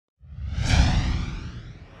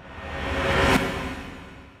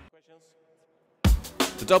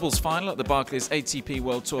doubles final at the Barclays ATP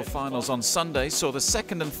World Tour Finals on Sunday saw the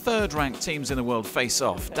second and third ranked teams in the world face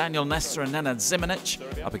off. Nestor and Nenad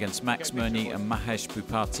Zimonjic up against Max Mirnyi and Mahesh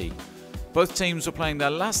Bhupathi. Both teams were playing their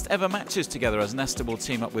last ever matches together, as Nestor will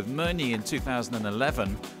team up with Mirnyi in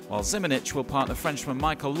 2011, while Zimonjic will partner Frenchman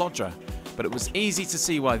Michael Lodra. But it was easy to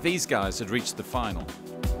see why these guys had reached the final.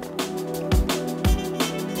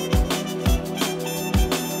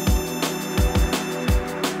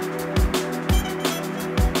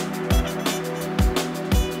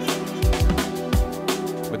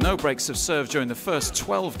 With no breaks of serve during the first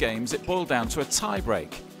 12 games, it boiled down to a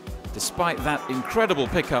tie-break. Despite that incredible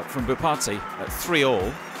pickup from Bhupathi at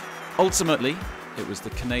 3-all, ultimately it was the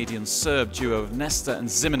Canadian-Serb duo of Nestor and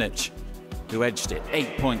Zimonjic who edged it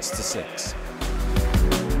 8 points to 6.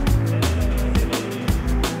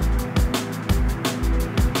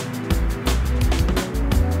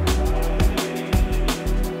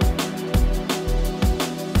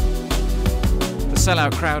 The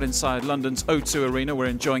sellout crowd inside London's O2 Arena were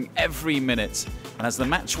enjoying every minute, and as the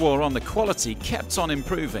match wore on, the quality kept on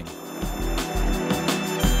improving.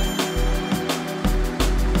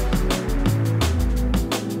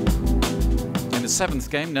 In the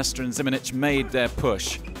seventh game, Nestor and Zimonjic made their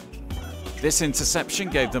push. This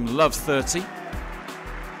interception gave them love 30,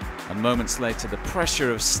 and moments later the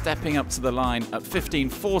pressure of stepping up to the line at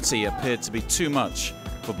 15-40 appeared to be too much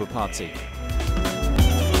for Bhupathi.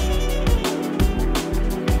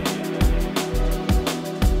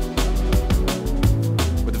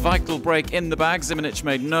 Vital break in the bag, Zimonjic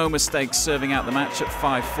made no mistakes serving out the match at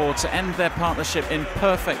 5-4 to end their partnership in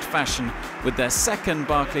perfect fashion with their second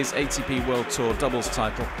Barclays ATP World Tour doubles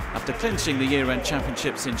title after clinching the year-end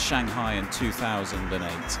championships in Shanghai in 2008.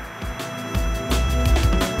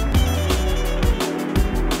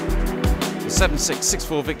 The 7-6,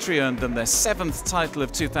 6-4 victory earned them their seventh title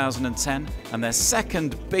of 2010 and their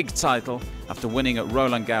second big title after winning at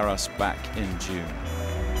Roland Garros back in June.